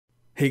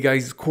Hey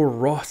guys, it's Core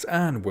Ross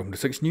and welcome to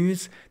 6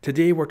 News.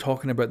 Today we're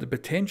talking about the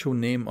potential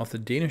name of the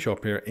Danish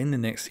opera in the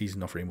next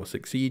season of Rainbow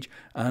Six Siege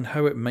and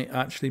how it might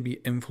actually be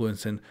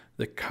influencing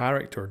the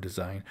character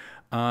design.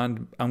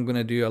 And I'm going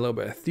to do a little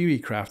bit of theory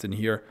crafting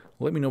here.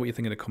 Let me know what you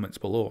think in the comments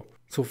below.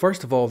 So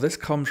first of all, this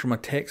comes from a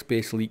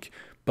text-based leak,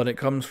 but it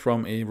comes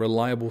from a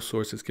reliable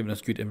source that's given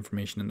us good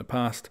information in the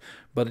past.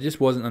 But it just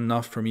wasn't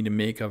enough for me to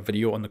make a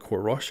video on the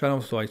Core Ross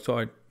channel, so I thought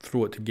I'd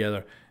throw it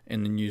together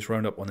in the news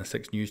roundup on the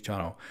 6 News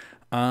channel.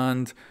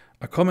 And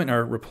a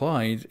commenter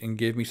replied and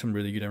gave me some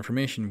really good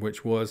information,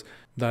 which was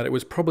that it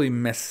was probably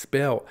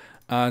misspelt,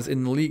 as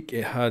in the leak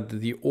it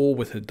had the O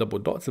with the double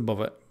dots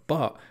above it,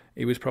 but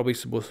it was probably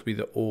supposed to be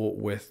the O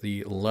with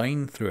the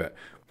line through it,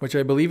 which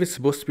I believe is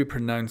supposed to be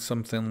pronounced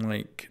something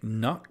like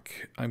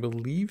Nøkk, I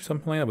believe,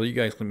 something like that, but you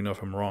guys let me know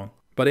if I'm wrong.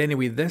 But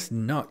anyway, this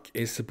Nøkk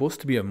is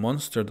supposed to be a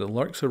monster that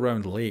lurks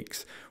around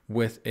lakes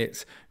with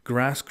its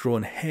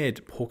grass-grown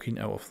head poking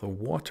out of the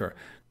water.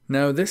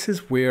 Now this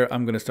is where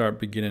I'm going to start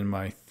beginning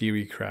my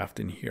theory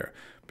crafting here,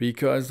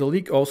 because the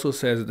leak also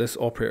says that this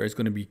operator is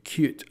going to be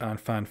cute and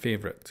fan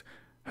favourite.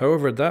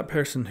 However, that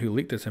person who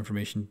leaked this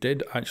information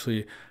did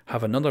actually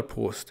have another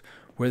post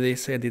where they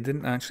said they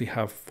didn't actually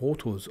have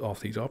photos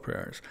of these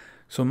operators.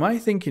 So my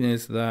thinking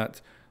is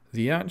that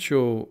the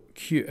actual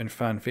cute and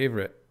fan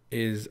favourite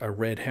is a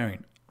red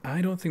herring. I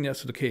don't think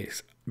that's the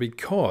case,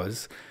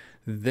 because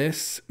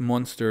this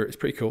monster is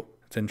pretty cool.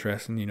 It's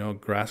interesting, you know,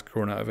 grass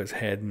growing out of its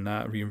head and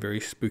that, being very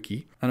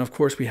spooky. And of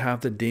course we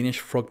have the Danish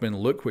frogman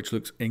look, which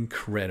looks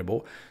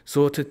incredible.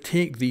 So to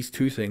take these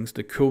two things,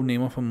 the cool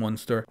name of a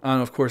monster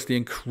and of course the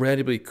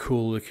incredibly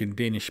cool looking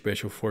Danish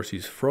Special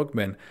Forces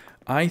frogmen,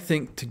 I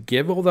think to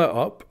give all that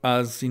up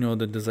as, you know,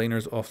 the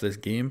designers of this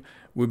game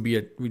would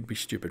be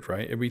stupid,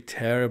 right? It'd be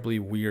terribly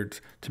weird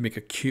to make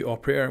a cute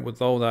operator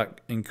with all that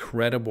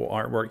incredible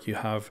artwork you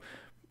have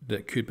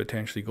that could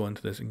potentially go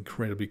into this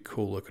incredibly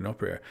cool looking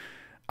operator.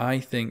 I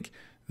think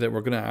that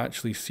we're going to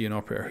actually see an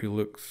operator who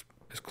looks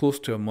as close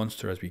to a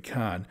monster as we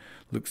can,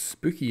 looks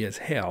spooky as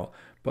hell,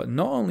 but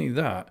not only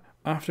that,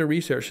 after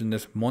researching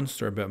this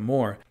monster a bit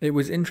more, it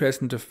was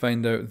interesting to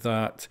find out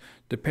that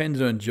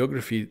depending on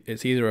geography,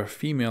 it's either a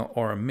female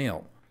or a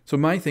male. So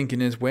my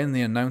thinking is when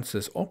they announce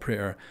this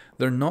operator,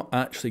 they're not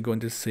actually going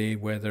to say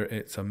whether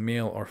it's a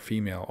male or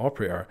female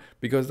operator,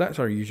 because that's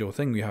our usual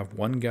thing. We have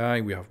one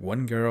guy, we have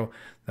one girl.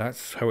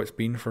 That's how it's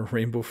been for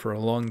Rainbow for a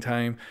long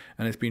time,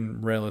 and it's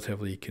been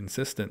relatively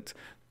consistent.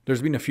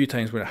 There's been a few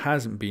times where it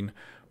hasn't been,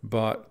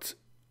 but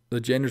the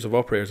genders of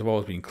operators have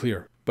always been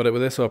clear. But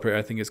with this operator,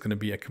 I think it's going to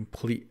be a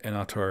complete and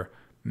utter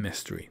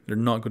mystery. They're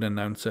not going to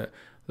announce it.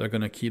 They're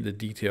going to keep the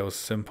details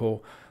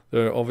simple.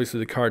 Obviously,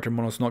 the character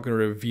model's not going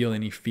to reveal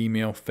any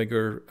female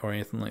figure or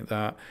anything like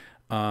that.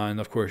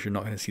 And of course, you're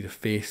not going to see the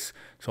face.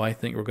 So I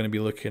think we're going to be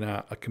looking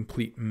at a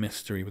complete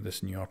mystery with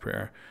this new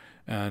operator.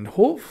 And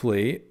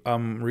hopefully,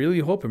 I'm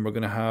really hoping we're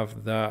going to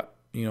have that,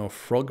 you know,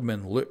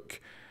 frogman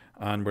look.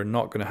 And we're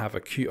not going to have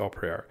a cute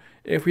operator.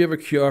 If we have a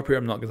cute operator,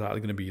 I'm not exactly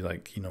going to be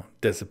like, you know,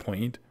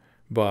 disappointed.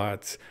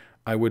 But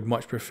I would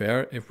much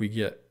prefer if we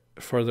get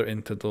further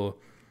into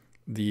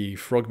the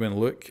frogman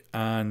look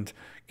and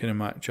kind of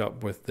match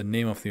up with the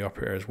name of the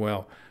operator as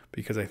well,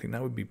 because I think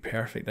that would be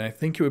perfect, and I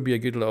think it would be a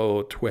good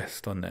little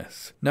twist on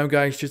this. Now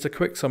guys, just a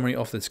quick summary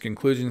of this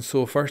conclusion.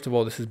 So first of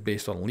all, this is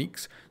based on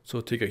leaks,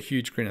 so take a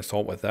huge grain of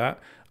salt with that.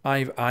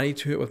 I've added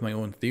to it with my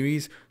own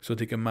theories, so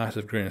take a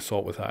massive grain of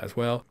salt with that as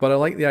well. But I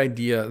like the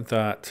idea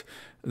that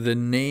the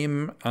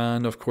name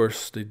and of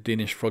course the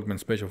Danish frogman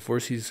Special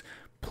Forces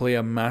play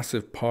a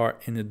massive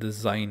part in the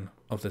design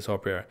of this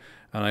operator,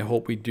 and I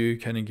hope we do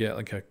kind of get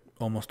like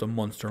almost a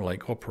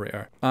monster-like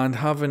operator, and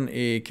having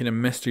a kind of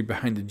mystery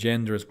behind the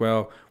gender as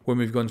well. When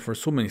we've gone for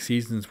so many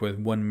seasons with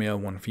one male,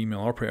 one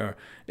female operator,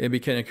 it'd be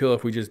kind of cool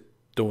if we just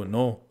don't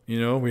know, you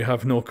know, we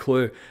have no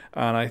clue,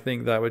 and I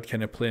think that would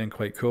kind of play in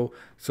quite cool.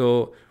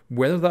 So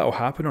whether that will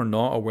happen or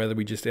not, or whether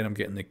we just end up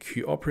getting the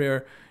cute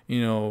operator, you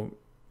know,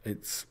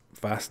 it's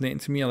fascinating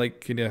to me. I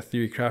like kind of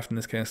theory crafting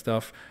this kind of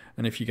stuff,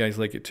 and if you guys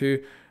like it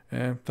too,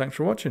 thanks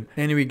for watching.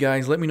 Anyway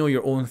guys, let me know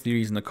your own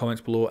theories in the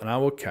comments below, and I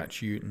will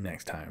catch you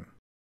next time.